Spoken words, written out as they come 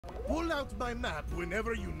Pull out my map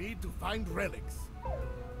whenever you need to find relics.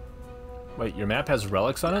 Wait, your map has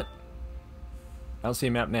relics on it? I don't see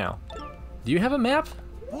a map now. Do you have a map?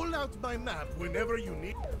 Pull out my map whenever you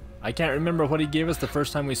need. I can't remember what he gave us the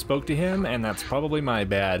first time we spoke to him, and that's probably my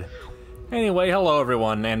bad. Anyway, hello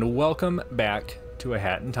everyone, and welcome back to A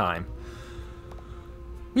Hat in Time.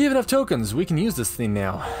 We have enough tokens, we can use this thing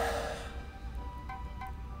now.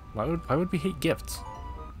 Why would we hate gifts?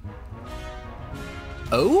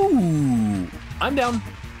 Oh, I'm down.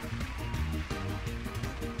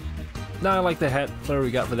 No, I like the hat flare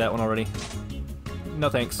we got for that one already. No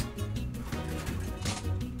thanks.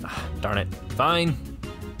 Ah, darn it. Fine.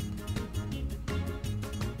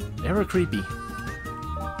 Ever creepy.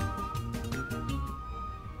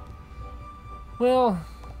 Well,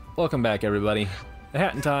 welcome back everybody. A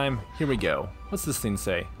Hat in Time, here we go. What's this thing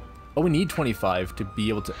say? Oh, we need 25 to be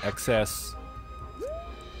able to access.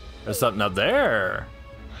 There's something up there.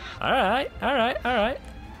 Alright, alright, alright.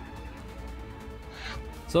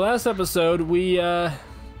 So last episode we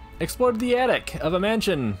explored the attic of a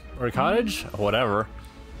mansion, or a cottage, or whatever.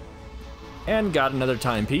 And got another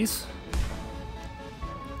timepiece.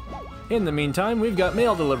 In the meantime, we've got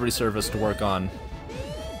mail delivery service to work on.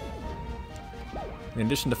 In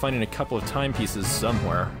addition to finding a couple of timepieces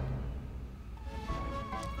somewhere.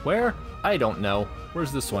 Where? I don't know.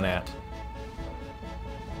 Where's this one at?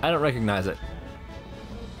 I don't recognize it.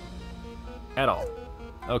 At all.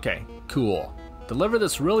 Okay, cool. Deliver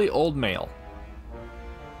this really old mail.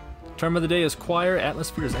 Term of the day is choir,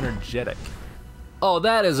 atmosphere is energetic. Oh,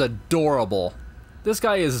 that is adorable. This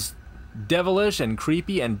guy is devilish and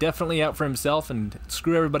creepy and definitely out for himself and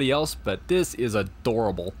screw everybody else, but this is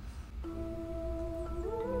adorable.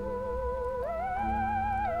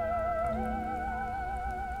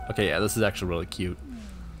 Okay, yeah, this is actually really cute.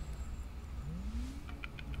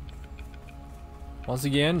 Once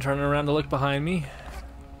again, turning around to look behind me.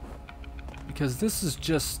 Because this is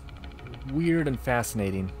just weird and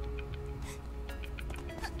fascinating.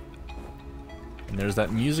 And there's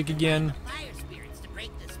that music again.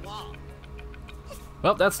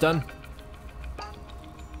 Well, that's done.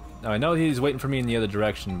 Now I know he's waiting for me in the other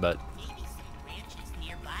direction, but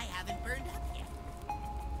I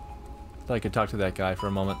thought I could talk to that guy for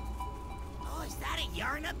a moment. Oh, is that a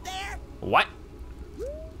yarn up there? What?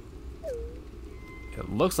 It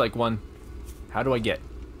looks like one. How do I get?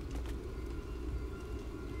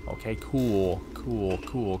 Okay, cool, cool,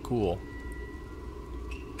 cool, cool.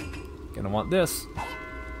 Gonna want this.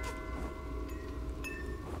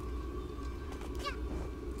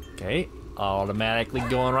 Okay, automatically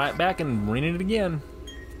going right back and reading it again.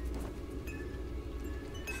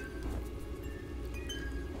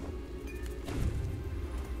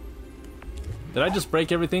 Did I just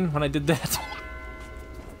break everything when I did that?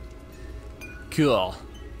 Cool.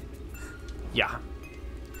 Yeah.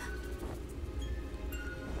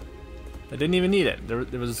 I didn't even need it.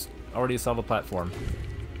 There was already a solid platform.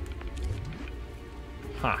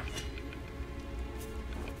 Huh.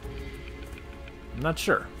 I'm not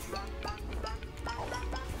sure.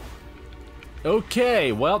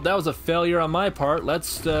 Okay, well, that was a failure on my part.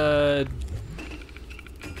 Let's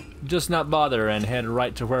just not bother and head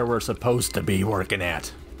right to where we're supposed to be working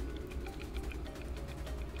at.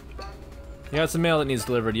 You got some mail that needs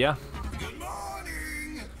delivered, yeah? Good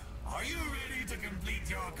morning! Are you ready to complete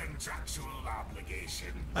your contractual obligation?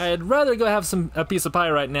 I'd rather go have a piece of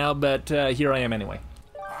pie right now, but here I am anyway.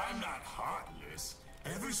 I'm not heartless.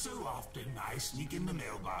 Ever so often, I sneak into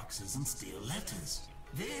mailboxes and steal letters.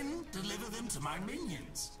 Then deliver them to my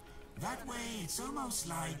minions. That way, it's almost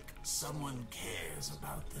like someone cares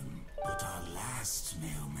about them. But our last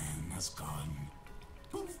mailman has gone.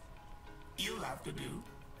 Poof. You'll have to do.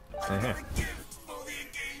 I've got a gift for the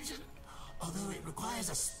occasion. Although it requires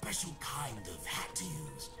a special kind of hat to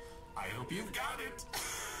use. I hope you've got it.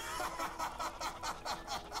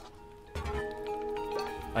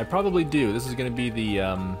 I probably do. This is going to be the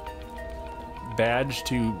badge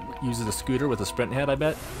to use as a scooter with a sprint head, I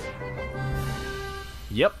bet.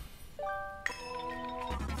 Yep.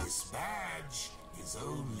 This badge is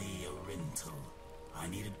only a rental. I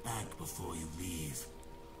need it back before you leave.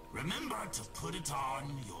 Remember to put it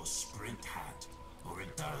on your sprint hat, or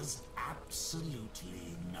it does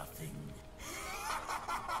absolutely nothing.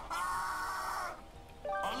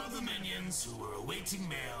 All of the minions who were awaiting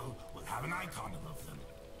mail will have an icon above them.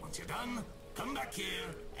 Once you're done, come back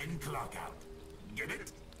here and clock out. Get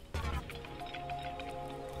it?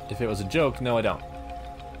 If it was a joke, no I don't.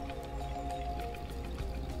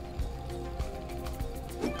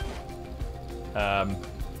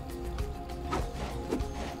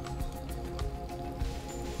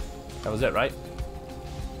 That was it, right?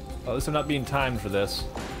 At least I'm not being timed for this.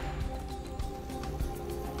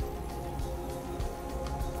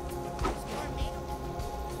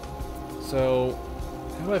 So,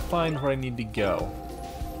 how do I find where I need to go?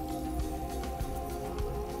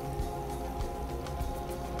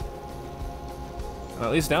 Well,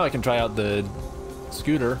 at least now I can try out the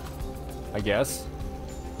scooter, I guess.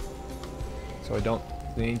 So I don't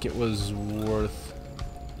think it was worth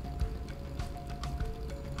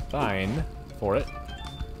dying for it.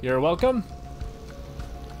 You're welcome.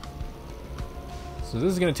 So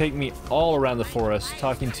this is going to take me all around the forest,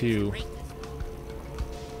 talking to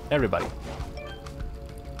everybody.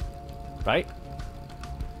 Right?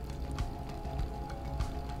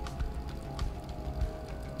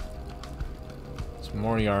 Some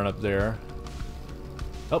more yarn up there.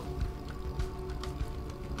 Oh.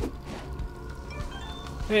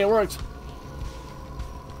 Hey, it worked.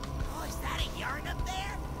 Oh, is that a yarn up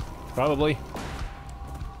there? Probably.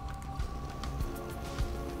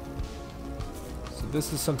 So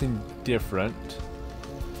this is something different.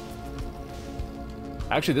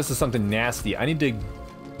 Actually, this is something nasty. I need to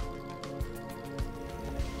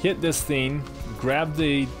hit this thing, grab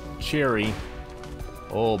the cherry.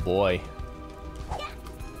 Oh boy.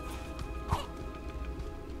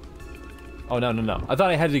 Oh, no, no, no. I thought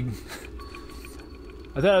I had to...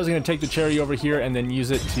 I thought I was going to take the cherry over here and then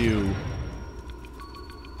use it to...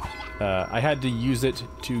 I had to use it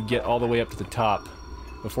to get all the way up to the top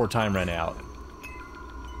before time ran out.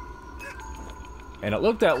 And it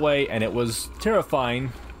looked that way, and it was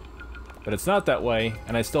terrifying, but it's not that way,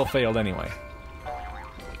 and I still failed anyway.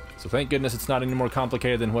 So thank goodness it's not any more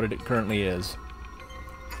complicated than what it currently is.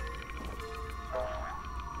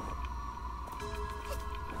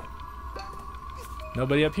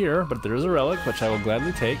 Nobody up here, but there is a relic, which I will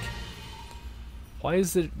gladly take. Why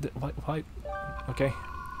is it... Why? Okay.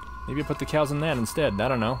 Maybe I put the cows in that instead. I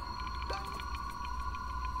don't know.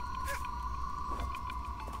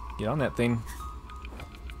 Get on that thing.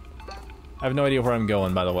 I have no idea where I'm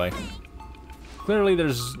going, by the way. Clearly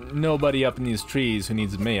there's nobody up in these trees who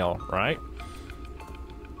needs mail, right?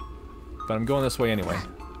 But I'm going this way anyway.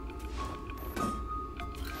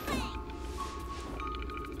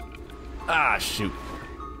 Ah, shoot.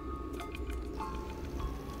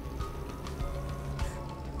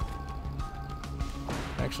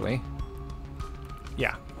 Actually,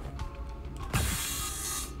 yeah.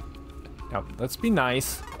 Now, let's be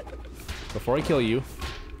nice before I kill you.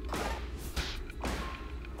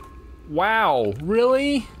 Wow,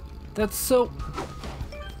 really? That's so...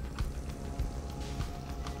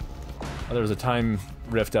 Oh, there was a time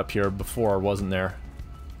rift up here before, wasn't there?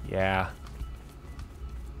 Yeah.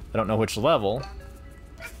 I don't know which level.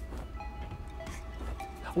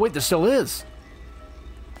 Oh, wait, there still is!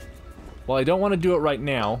 Well, I don't want to do it right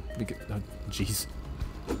now, because... Oh, jeez.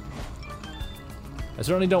 I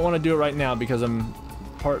certainly don't want to do it right now because I'm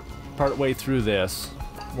part way through this.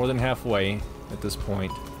 More than halfway at this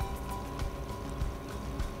point.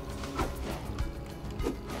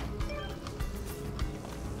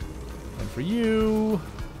 And for you...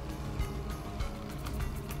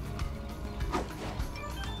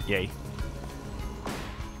 Yay.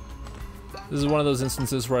 This is one of those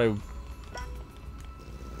instances where I...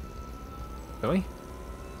 Really?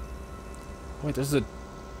 Wait, there's a...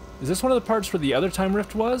 Is this one of the parts where the other time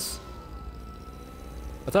rift was?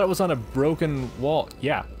 I thought it was on a broken wall.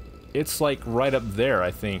 Yeah. It's like right up there,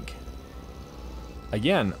 I think.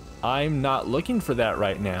 Again, I'm not looking for that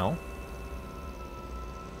right now.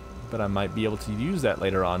 But I might be able to use that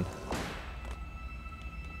later on.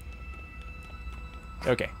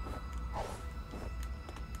 Okay.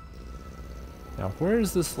 Now, where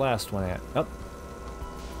is this last one at? Oh.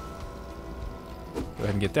 Go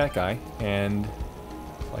ahead and get that guy. And,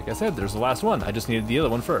 like I said, there's the last one. I just needed the other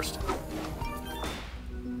one first.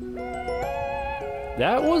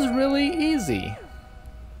 That was really easy.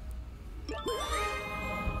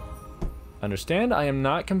 Understand, I am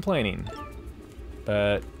not complaining.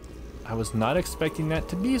 But I was not expecting that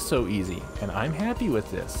to be so easy. And I'm happy with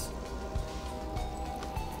this.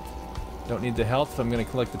 Don't need the health, so I'm going to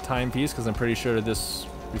collect the timepiece because I'm pretty sure this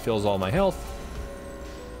refills all my health.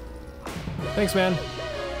 Thanks, man.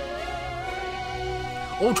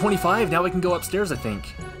 Oh, 25. Now we can go upstairs, I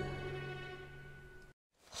think.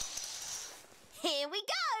 Here we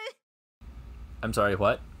go! I'm sorry,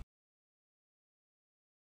 what?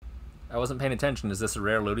 I wasn't paying attention. Is this a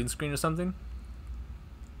rare loading screen or something?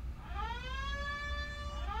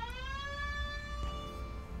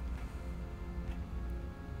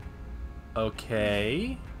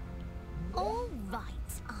 Okay. All right,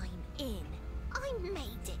 I'm in. I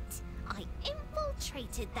made it. I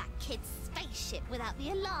infiltrated that kid's space spaceship without the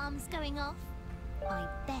alarms going off. I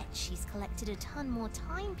bet she's collected a ton more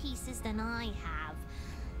timepieces than I have.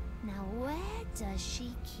 Now where does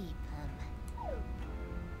she keep them?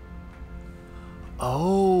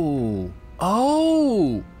 Oh.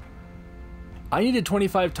 Oh! I needed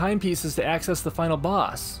 25 timepieces to access the final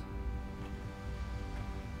boss.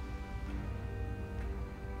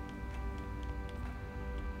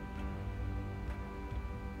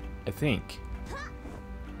 I think.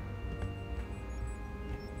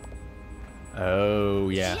 Oh,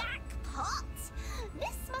 yeah. Jackpot!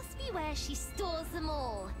 This must be where she stores them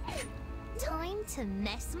all. Time to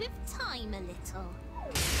mess with time a little.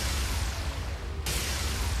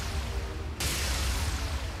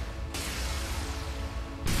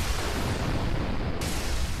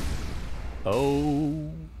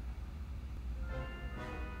 Oh.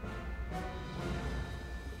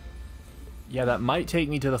 Yeah, that might take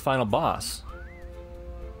me to the final boss.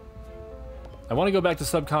 I want to go back to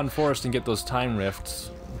Subcon Forest and get those time rifts,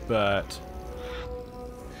 but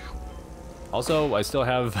also I still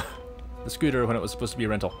have the scooter when it was supposed to be a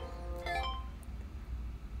rental.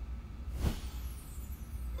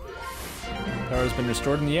 Power has been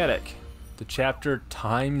restored in the attic. The chapter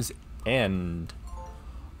Time's End.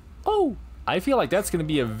 Oh, I feel like that's going to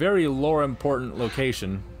be a very lore important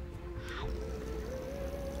location.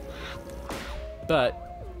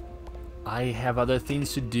 But I have other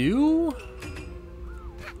things to do.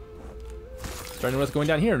 Starting with going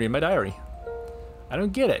down here and reading my diary. I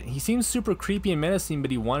don't get it. He seems super creepy and menacing, but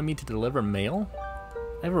he wanted me to deliver mail?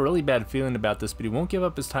 I have a really bad feeling about this, but he won't give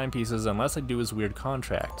up his timepieces unless I do his weird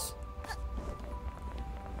contracts.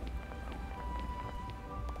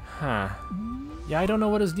 Huh. Yeah, I don't know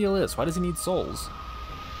what his deal is. Why does he need souls?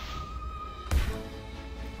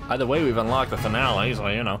 Either way, we've unlocked the finale, so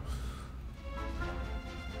you know.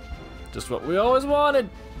 Just what we always wanted.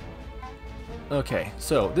 Okay,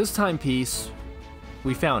 so this timepiece,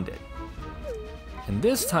 we found it. And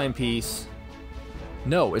this timepiece,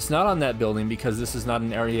 no, it's not on that building because this is not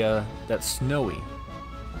an area that's snowy.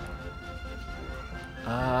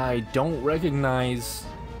 I don't recognize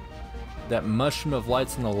that mushroom of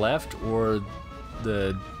lights on the left or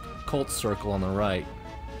the cult circle on the right.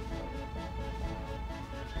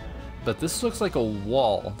 But this looks like a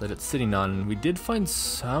wall that it's sitting on, and we did find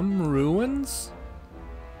some ruins?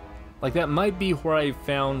 Like that might be where I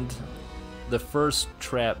found the first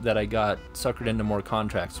trap that I got suckered into more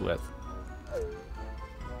contracts with.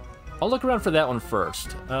 I'll look around for that one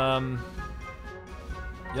first. Yeah,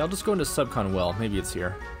 I'll just go into Subcon Well. Maybe it's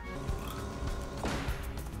here.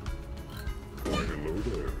 Why, hello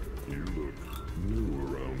there. You look new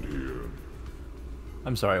around here.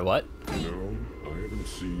 I'm sorry, what? No, I haven't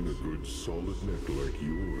seen a good solid neck like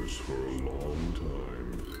yours for a long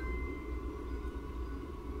time.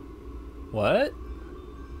 What?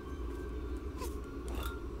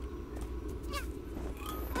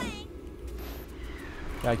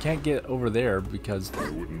 Yeah, I can't get over there because... I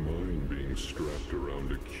wouldn't mind being strapped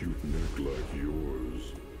around a cute neck like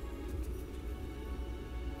yours.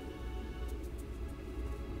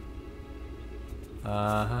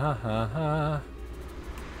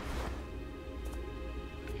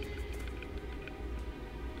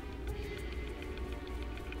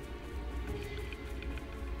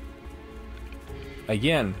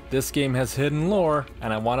 Again, this game has hidden lore,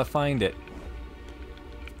 and I want to find it.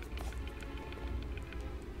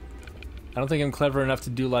 I don't think I'm clever enough to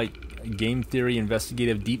do like a game theory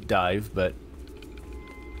investigative deep dive, but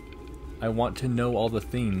I want to know all the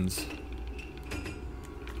things.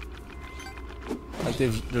 Like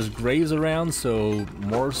there's graves around, so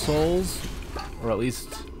more souls, or at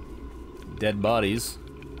least dead bodies,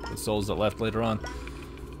 the souls that left later on.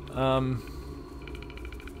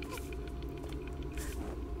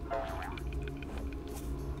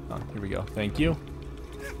 Oh, here we go. Thank you.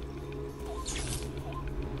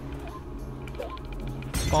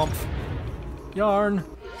 Bump. Yarn.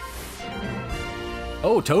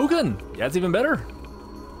 Oh, token! Yeah, that's even better.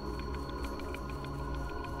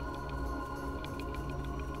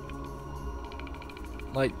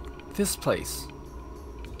 Like this place.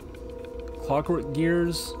 Clockwork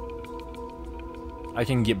Gears. I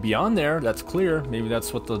can get beyond there, that's clear. Maybe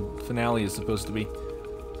that's what the finale is supposed to be.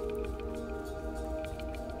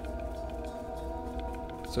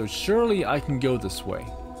 So surely I can go this way.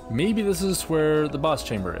 Maybe this is where the boss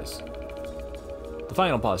chamber is. The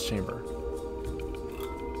final boss chamber.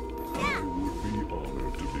 I would be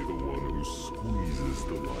honored to be the one who squeezes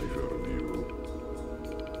the life out of you.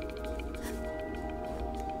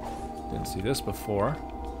 Didn't see this before.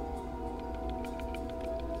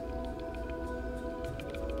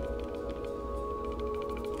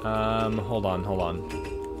 Hold on.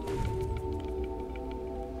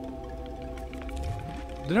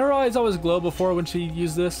 Did her eyes always glow before when she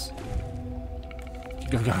used this?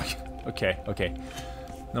 Okay.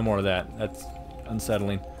 No more of that. That's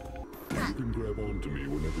unsettling. You can grab onto me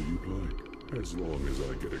whenever you'd like, as long as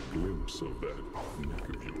I get a glimpse of that neck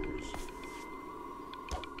of yours.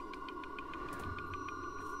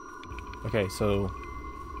 Okay, so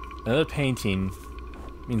another painting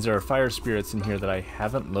means there are fire spirits in here that I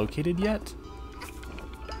haven't located yet.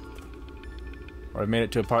 Or I've made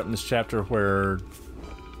it to a part in this chapter where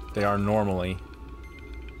they are normally.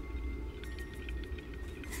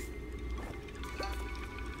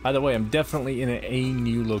 Either way, I'm definitely in a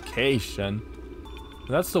new location.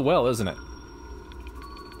 That's the well, isn't it?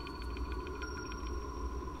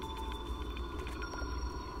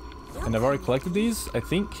 And I've already collected these, I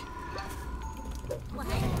think.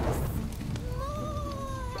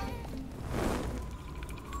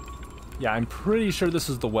 Yeah, I'm pretty sure this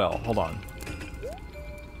is the well. Hold on.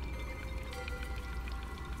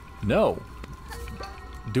 No.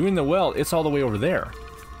 Doing the well, it's all the way over there.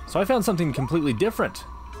 So I found something completely different.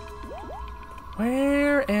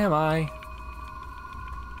 Where am I?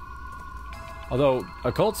 Although,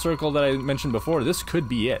 Occult Circle that I mentioned before, this could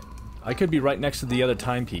be it. I could be right next to the other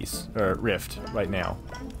timepiece, or rift, right now.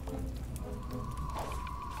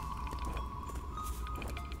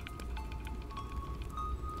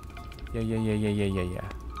 Yeah.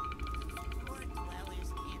 Poor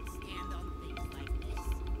dwellers can't stand on things like this.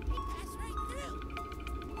 They pass right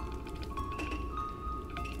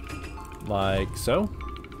through. Like so.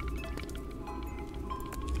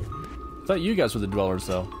 I thought you guys were the dwellers,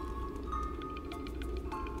 though.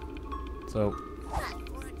 So.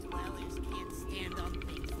 Poor dwellers can't stand on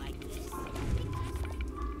things like this. They pass right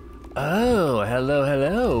through. Oh,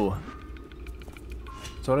 hello.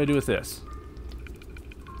 So what do I do with this?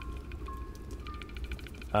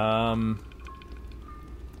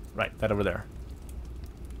 Right, that over there.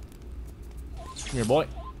 Come here, boy.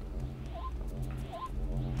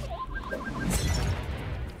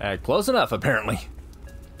 Close enough, apparently.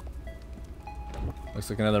 Looks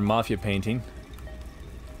like another mafia painting.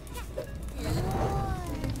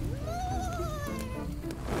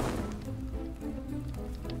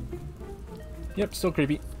 Yep, still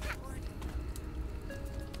creepy.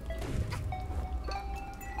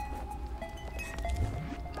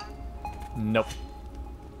 Nope.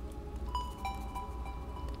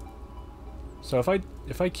 So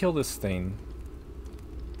if I kill this thing,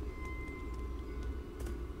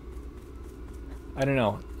 I don't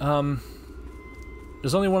know.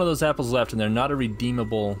 There's only one of those apples left, and they're not a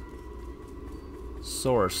redeemable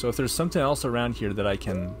source. So if there's something else around here that I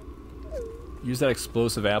can use that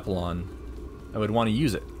explosive apple on, I would want to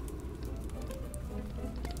use it.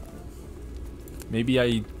 Maybe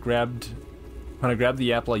when I grabbed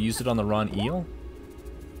the apple, I used it on the Ron eel?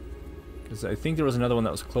 Because I think there was another one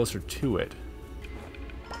that was closer to it.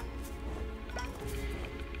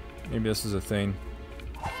 Maybe this is a thing.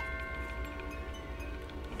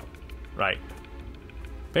 Right.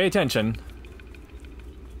 Pay attention.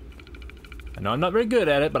 I know I'm not very good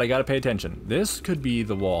at it, but I gotta pay attention. This could be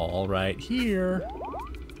the wall right here.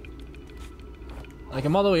 Like,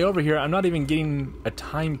 I'm all the way over here, I'm not even getting a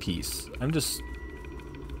timepiece. I'm just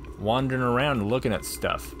wandering around looking at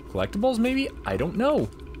stuff. Collectibles, maybe? I don't know.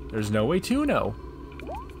 There's no way to know.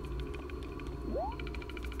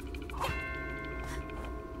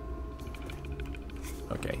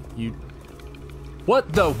 Okay, you...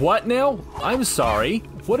 What the what now? I'm sorry.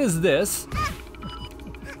 What is this?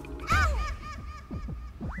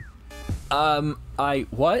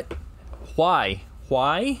 What? Why?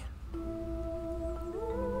 Why?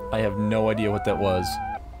 I have no idea what that was.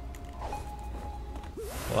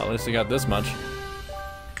 Well, at least I got this much.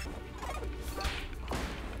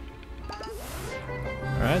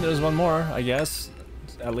 Alright, there's one more, I guess.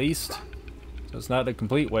 At least. So it's not a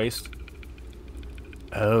complete waste.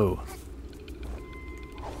 Oh.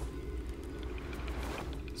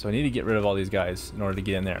 So I need to get rid of all these guys in order to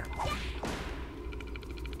get in there.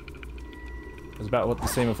 It's about what the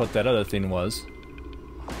same of what that other thing was.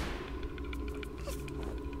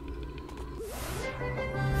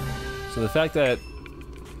 So the fact that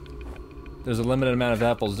there's a limited amount of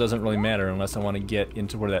apples doesn't really matter unless I want to get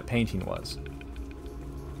into where that painting was.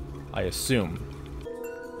 I assume.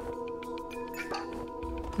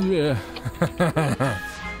 Yeah.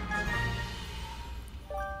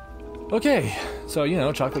 Okay, so you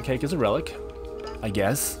know, chocolate cake is a relic, I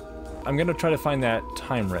guess. I'm gonna try to find that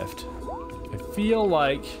time rift. I feel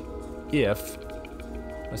like if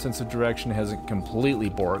my sense of direction hasn't completely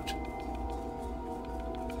borked,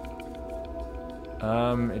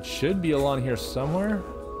 It should be along here somewhere.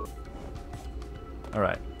 All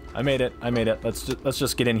right, I made it. I made it. Let's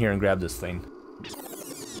just get in here and grab this thing.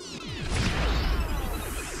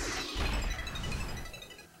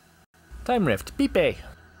 Time rift. Beep-a.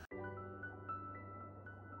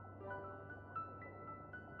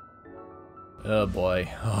 Oh boy.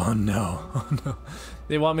 Oh no. Oh no.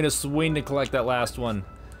 They want me to swing to collect that last one.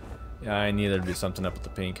 Yeah, I need to do something up with the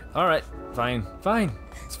pink. Alright, fine. Fine.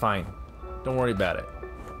 It's fine. Don't worry about it.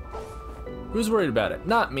 Who's worried about it?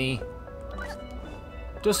 Not me.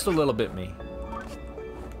 Just a little bit me.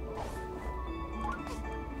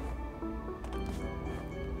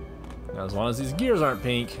 Now, as long as these gears aren't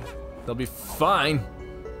pink, they'll be fine.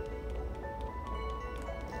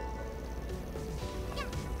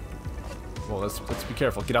 Well, let's be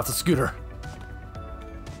careful. Get off the scooter.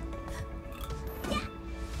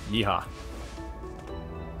 Yeehaw.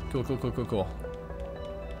 Cool, cool, cool, cool, cool.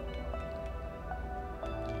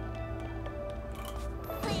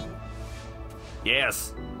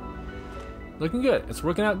 Yes. Looking good. It's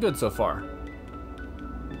working out good so far.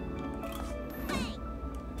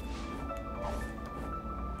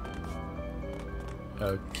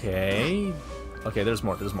 Okay. Okay, there's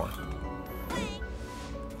more. There's more.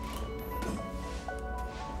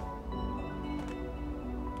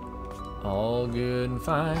 All good and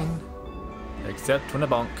fine. Except when a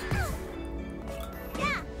bonk.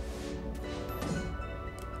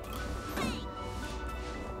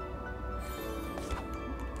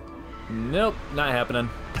 Nope, not happening.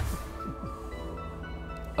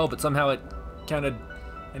 Oh, but somehow it counted.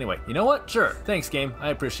 Anyway, you know what? Sure. Thanks, game. I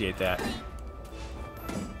appreciate that.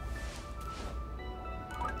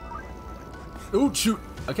 Ooh, shoot.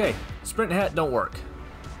 Okay, sprint hat don't work.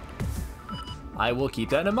 I will keep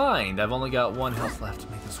that in mind. I've only got 1 health left to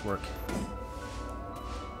make this work.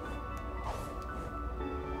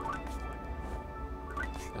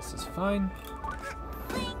 This is fine.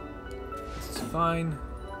 This is fine.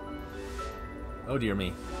 Oh dear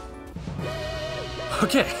me.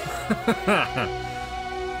 Okay.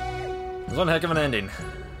 It was one heck of an ending.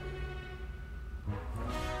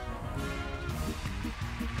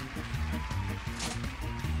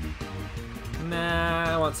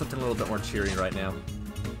 Nah, I want something a little bit more cheery right now.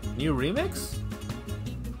 New remix?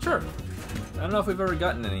 Sure. I don't know if we've ever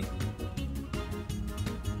gotten any.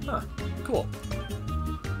 Huh, cool.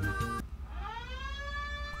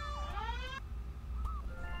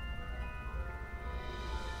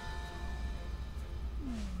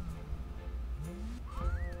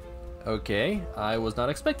 Okay, I was not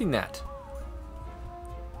expecting that.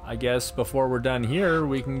 I guess before we're done here,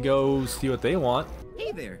 we can go see what they want.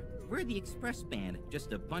 Hey there, we're the Express Band,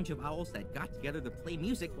 just a bunch of owls that got together to play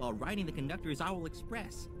music while riding the conductor's Owl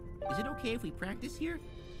Express. Is it okay if we practice here?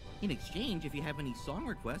 In exchange, if you have any song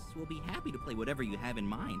requests, we'll be happy to play whatever you have in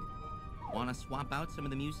mind. Want to swap out some of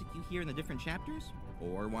the music you hear in the different chapters?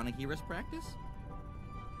 Or want to hear us practice?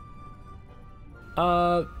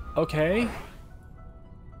 Okay.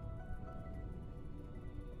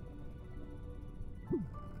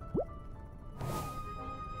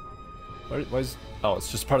 Where's... Oh, it's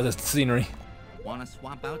just part of the scenery. Want to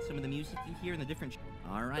swap out some of the music you hear in the different...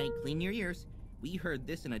 Alright, clean your ears. We heard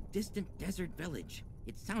this in a distant desert village.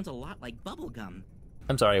 It sounds a lot like bubblegum.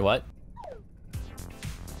 I'm sorry, what?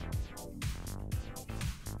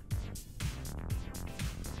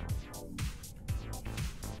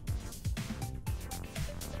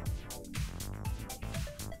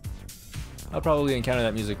 I'll probably encounter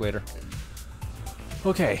that music later.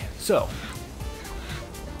 Okay, so...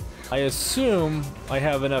 I assume I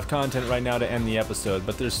have enough content right now to end the episode,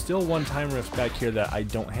 but there's still one time rift back here that I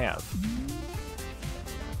don't have.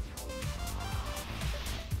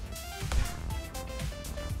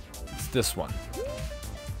 It's this one.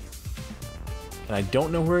 And I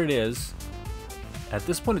don't know where it is. At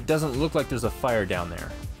this point, it doesn't look like there's a fire down there.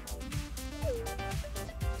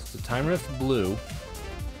 It's the time rift blue.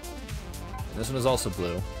 And this one is also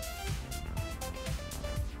blue.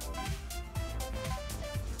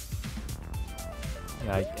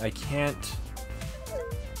 Yeah, I can't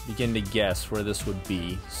begin to guess where this would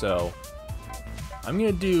be, so I'm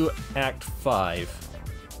gonna do Act 5,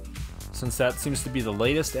 since that seems to be the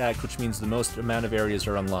latest act, which means the most amount of areas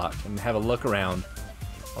are unlocked, and have a look around.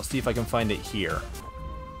 I'll see if I can find it here.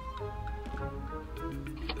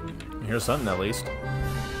 Here's something, at least.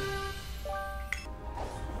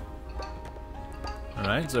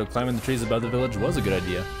 Alright, so climbing the trees above the village was a good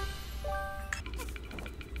idea.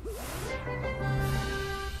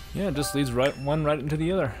 Yeah, it just leads one right into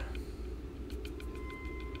the other.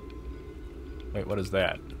 Wait, what is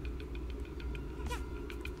that?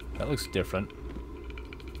 That looks different.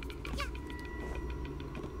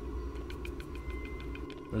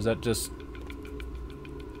 Or is that just...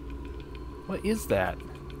 What is that?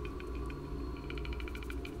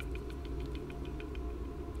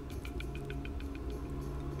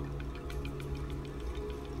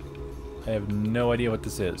 I have no idea what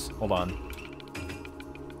this is. Hold on.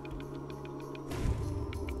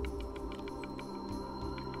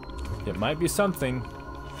 It might be something,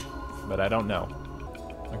 but I don't know.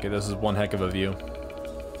 Okay, this is one heck of a view.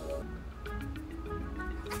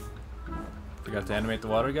 Forgot to animate the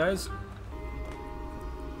water, guys.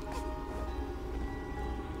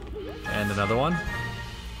 And another one.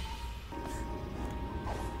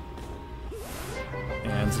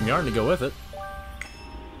 And some yarn to go with it.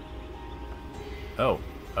 Oh,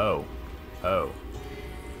 oh, oh.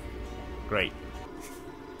 Great.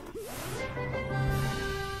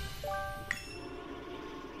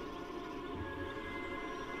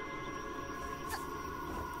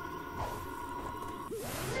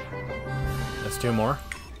 That's two more.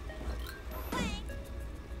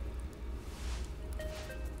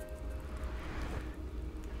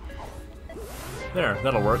 There,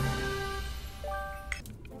 that'll work.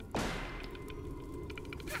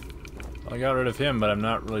 I got rid of him, but I'm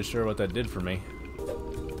not really sure what that did for me.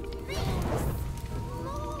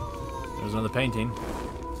 There's another painting.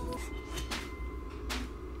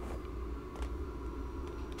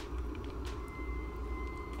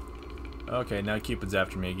 Okay, now Cupid's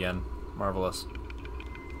after me again. Marvelous.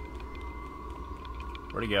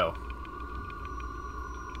 Where'd he go?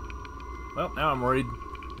 Well, now I'm worried.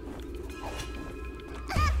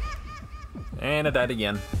 And I died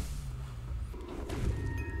again.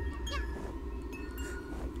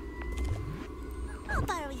 I'll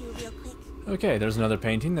borrow you real quick. Okay, there's another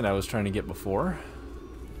painting that I was trying to get before.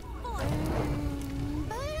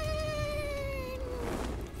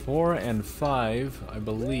 4 and 5, I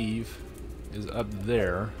believe, is up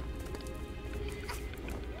there,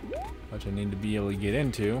 which I need to be able to get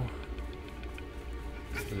into.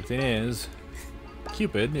 But the thing is,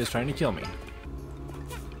 Cupid is trying to kill me.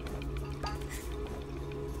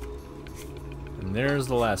 And there's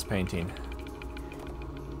the last painting,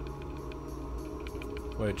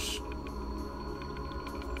 which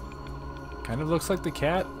kind of looks like the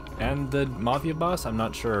cat and the mafia boss. I'm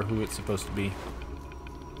not sure who it's supposed to be.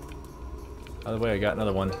 By the way, I got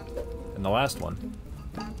another one. And the last one.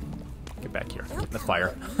 Get back here. Get in the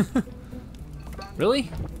fire.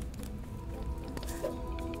 Really?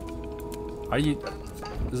 Are you...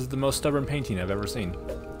 This is the most stubborn painting I've ever seen.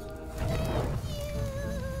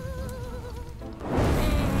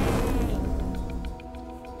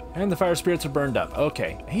 And the fire spirits are burned up.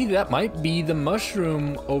 Okay. Hey, that might be the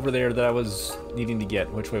mushroom over there that I was needing to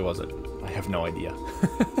get. Which way was it? I have no idea.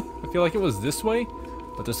 I feel like it was this way,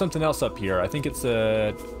 but there's something else up here. I think it's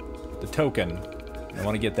the token. I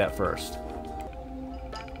want to get that first.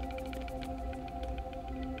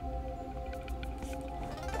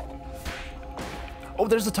 Oh,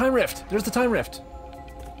 there's the time rift! There's the time rift!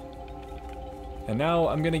 And now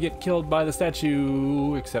I'm gonna get killed by the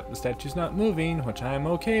statue, except the statue's not moving, which I'm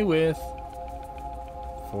okay with.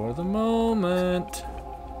 For the moment.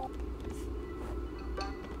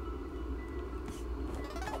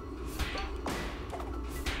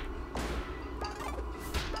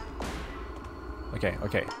 Okay,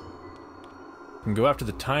 okay. I can go after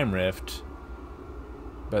the time rift,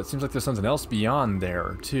 but it seems like there's something else beyond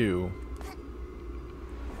there, too.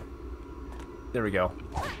 There we go.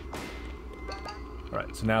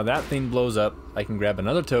 Alright, so now that thing blows up. I can grab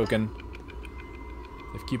another token.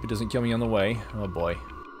 If Cupid doesn't kill me on the way. Oh boy.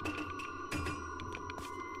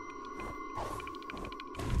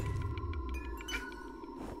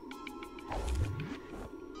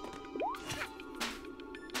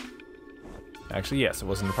 Actually, yes, it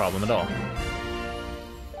wasn't a problem at all.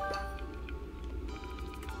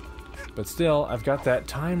 But still, I've got that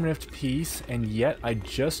time rift piece, and yet I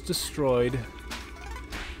just destroyed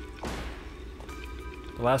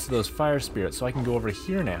the last of those fire spirits, so I can go over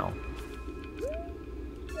here now.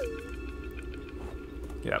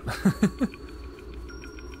 Yep.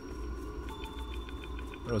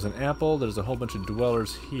 There was an apple, there's a whole bunch of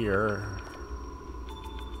dwellers here.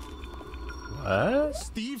 What?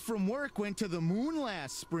 Steve from work went to the moon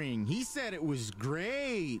last spring. He said it was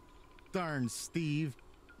great. Darn Steve.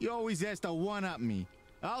 He always has to one-up me.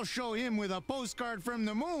 I'll show him with a postcard from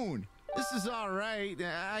the moon. This is all right.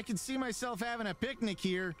 I can see myself having a picnic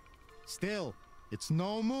here. Still, it's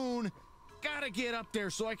no moon. Gotta get up there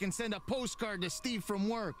so I can send a postcard to Steve from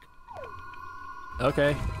work.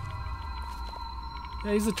 Okay.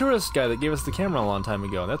 Yeah, he's the tourist guy that gave us the camera a long time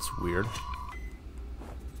ago. That's weird.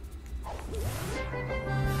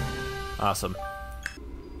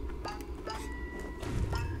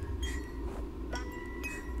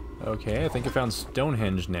 Okay, I think I found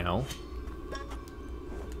Stonehenge now.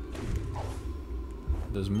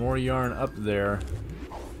 There's more yarn up there.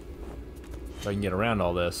 If I can get around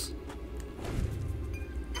all this.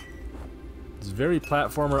 It's very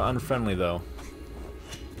platformer unfriendly though.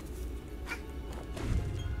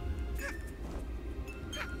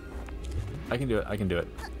 I can do it, I can do it.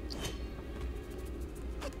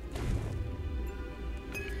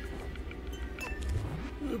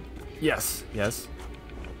 Yes, yes.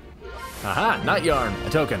 Aha, not yarn, a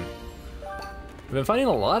token. I've been finding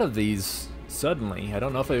a lot of these suddenly. I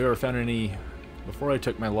don't know if I've ever found any before I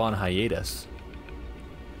took my long hiatus.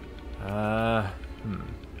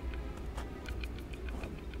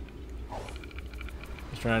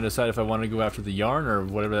 Just trying to decide if I want to go after the yarn or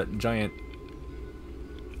whatever that giant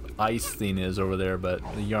ice thing is over there, but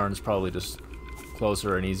the yarn's probably just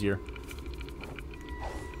closer and easier.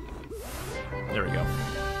 There we go.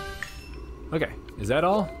 Okay, is that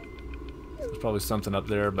all? There's probably something up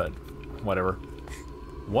there, but whatever.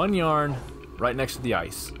 One yarn right next to the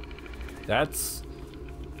ice. That's...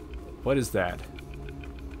 what is that?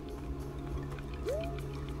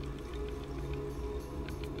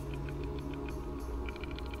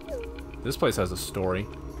 This place has a story.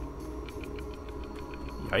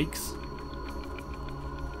 Yikes.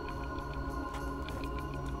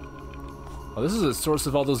 Oh, this is a source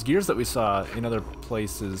of all those gears that we saw in other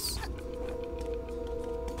places.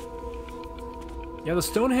 Yeah, the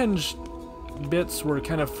Stonehenge bits were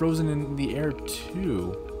kind of frozen in the air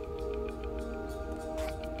too.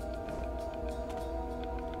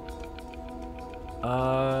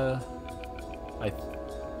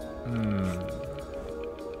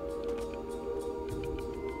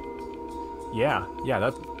 Yeah,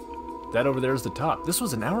 that over there is the top. This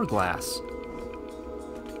was an hourglass.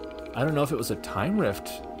 I don't know if it was a time rift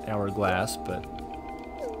hourglass, but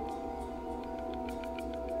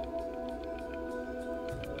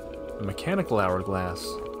a mechanical hourglass.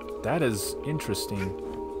 That is interesting.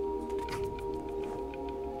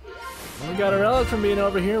 We got a relic from being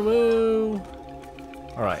over here, woo!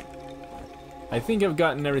 Alright. I think I've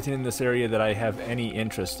gotten everything in this area that I have any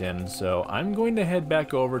interest in, so I'm going to head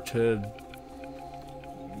back over to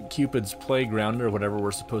Cupid's Playground, or whatever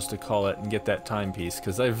we're supposed to call it, and get that timepiece,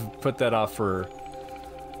 because I've put that off for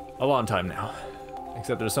a long time now.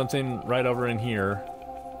 Except there's something right over in here.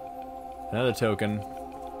 Another token.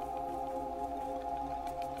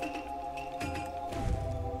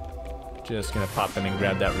 Just gonna pop in and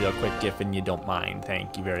grab that real quick if you don't mind.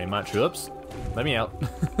 Thank you very much. Oops. Let me out.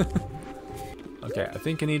 Okay, I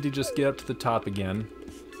think I need to just get up to the top again.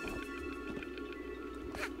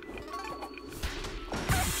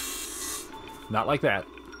 Not like that.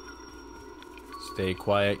 Stay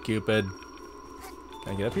quiet, Cupid.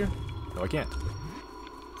 Can I get up here? No, I can't.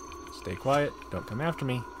 Stay quiet. Don't come after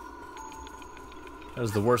me. That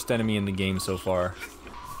was the worst enemy in the game so far.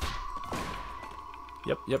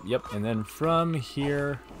 Yep. And then from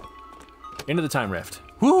here into the time rift.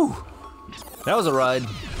 Woo! That was a ride.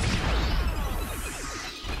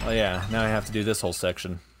 Oh yeah, now I have to do this whole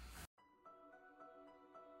section.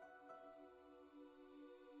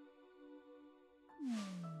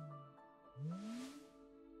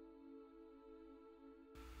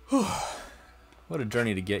 What a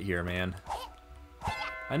journey to get here, man.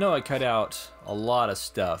 I know I cut out a lot of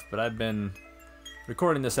stuff, but I've been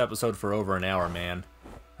recording this episode for over an hour, man.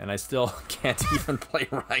 And I still can't even play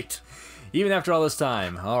right. Even after all this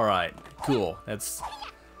time. Alright, cool. That's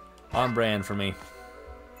on brand for me.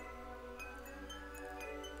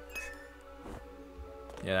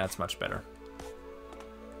 Yeah, that's much better.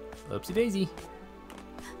 Oopsie daisy.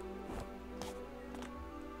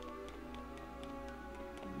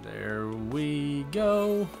 There we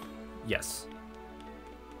go. Yes.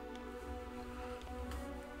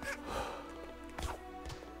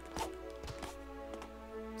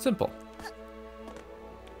 Simple.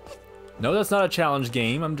 No, that's not a challenge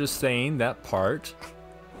game. I'm just saying that part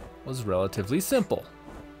was relatively simple.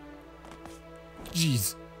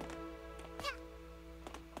 Jeez.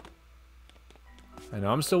 I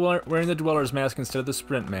know I'm still wearing the Dweller's mask instead of the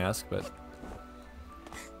Sprint mask, but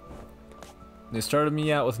they started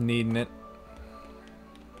me out with needing it.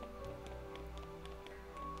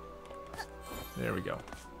 There we go.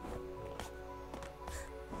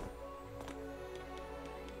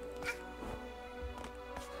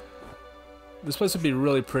 This place would be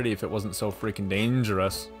really pretty if it wasn't so freaking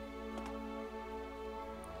dangerous.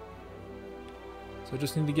 So I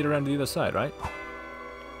just need to get around to the other side, right?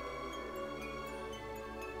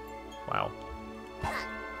 Wow.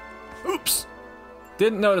 Oops!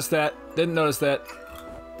 Didn't notice that. Didn't notice that.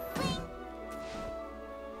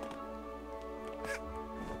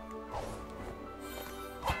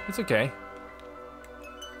 It's okay.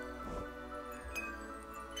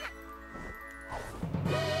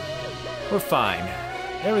 We're fine.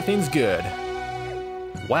 Everything's good.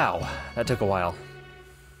 Wow, that took a while.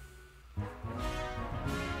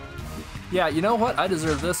 Yeah, you know what? I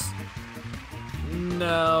deserve this.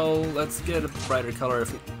 No, let's get a brighter color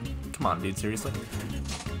if we... Come on, dude, seriously?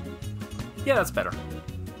 Yeah, that's better.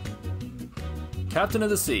 Captain of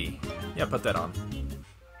the Sea. Yeah, put that on.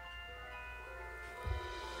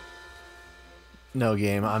 No,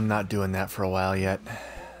 game, I'm not doing that for a while yet.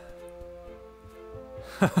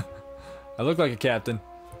 I look like a captain.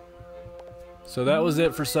 So that was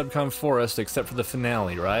it for Subcom Forest, except for the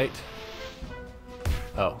finale, right?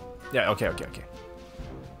 Oh. Yeah, okay.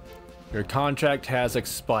 Your contract has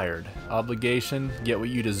expired. Obligation, get what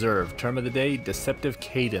you deserve. Term of the day, deceptive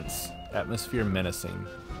cadence. Atmosphere menacing.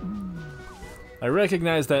 I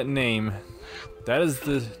recognize that name. That is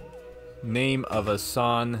the name of a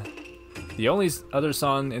song. The only other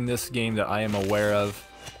song in this game that I am aware of.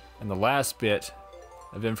 And the last bit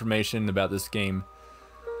of information about this game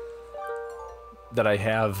that I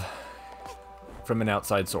have from an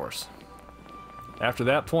outside source. After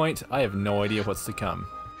that point, I have no idea what's to come.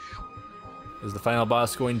 Is the final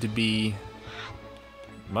boss going to be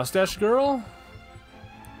Mustache Girl?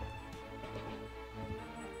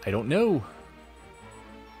 I don't know.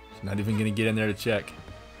 She's not even gonna get in there to check.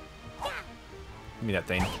 Give me that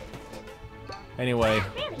thing. Anyway,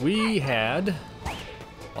 we had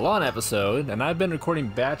a long episode, and I've been recording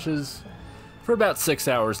batches for about 6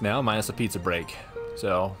 hours now, minus a pizza break.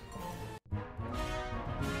 So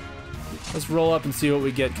let's roll up and see what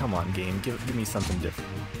we get. Come on, game, give me something different.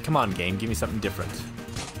 Come on, game, give me something different.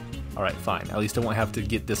 Alright, fine. At least I won't have to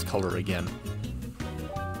get this color again.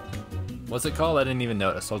 What's it called? I didn't even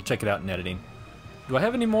notice. I'll check it out in editing. Do I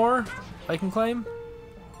have any more I can claim?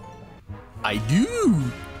 I do!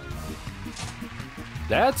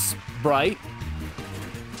 That's bright.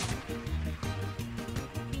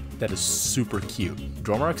 That is super cute.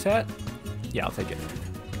 Dromark's hat? Yeah, I'll take it.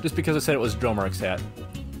 Just because I said it was Dromark's hat.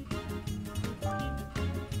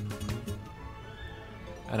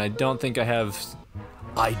 And I don't think I have...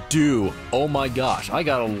 I do! Oh my gosh, I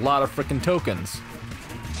got a lot of frickin' tokens.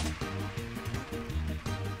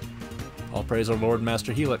 All praise our Lord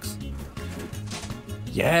Master Helix.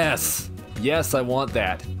 Yes! Yes, I want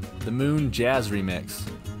that. The Moon Jazz Remix.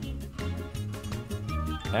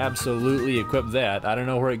 Absolutely equip that. I don't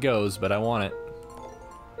know where it goes, but I want it.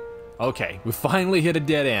 Okay, we finally hit a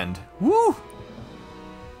dead end. Woo!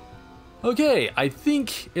 Okay, I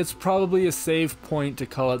think it's probably a safe point to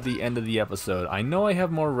call it the end of the episode. I know I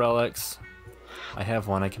have more relics. I have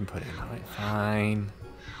one I can put in. Alright, fine.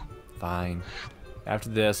 Fine. After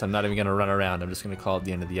this, I'm not even going to run around. I'm just going to call it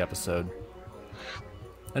the end of the episode.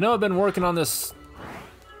 I know I've been working on this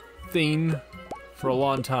theme for a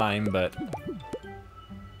long time, but...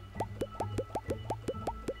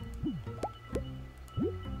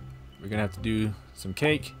 we're going to have to do some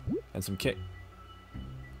cake and some cake.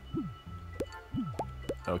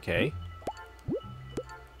 Okay.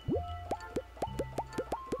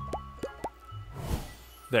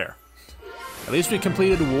 There. At least we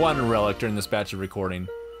completed one relic during this batch of recording.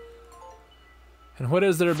 And what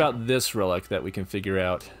is there about this relic that we can figure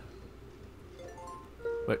out?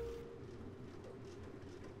 What?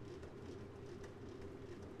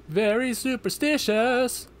 Very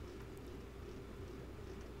superstitious!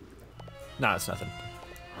 Nah, it's nothing.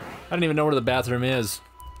 I don't even know where the bathroom is.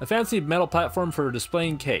 A fancy metal platform for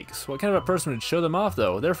displaying cakes. What kind of a person would show them off,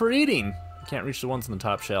 though? They're for eating! You can't reach the ones on the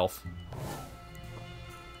top shelf.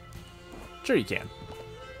 Sure you can.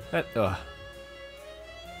 That,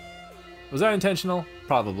 was that intentional?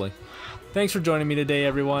 Probably. Thanks for joining me today,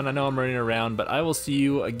 everyone. I know I'm running around, but I will see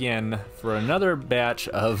you again for another batch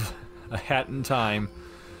of A Hat in Time.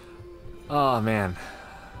 Oh, man.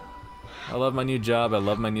 I love my new job. I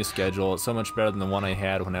love my new schedule. It's so much better than the one I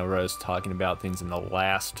had whenever I was talking about things in the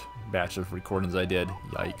last batch of recordings I did.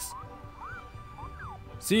 Yikes.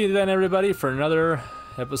 See you then, everybody, for another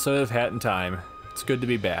episode of Hat in Time. It's good to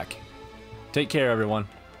be back. Take care, everyone.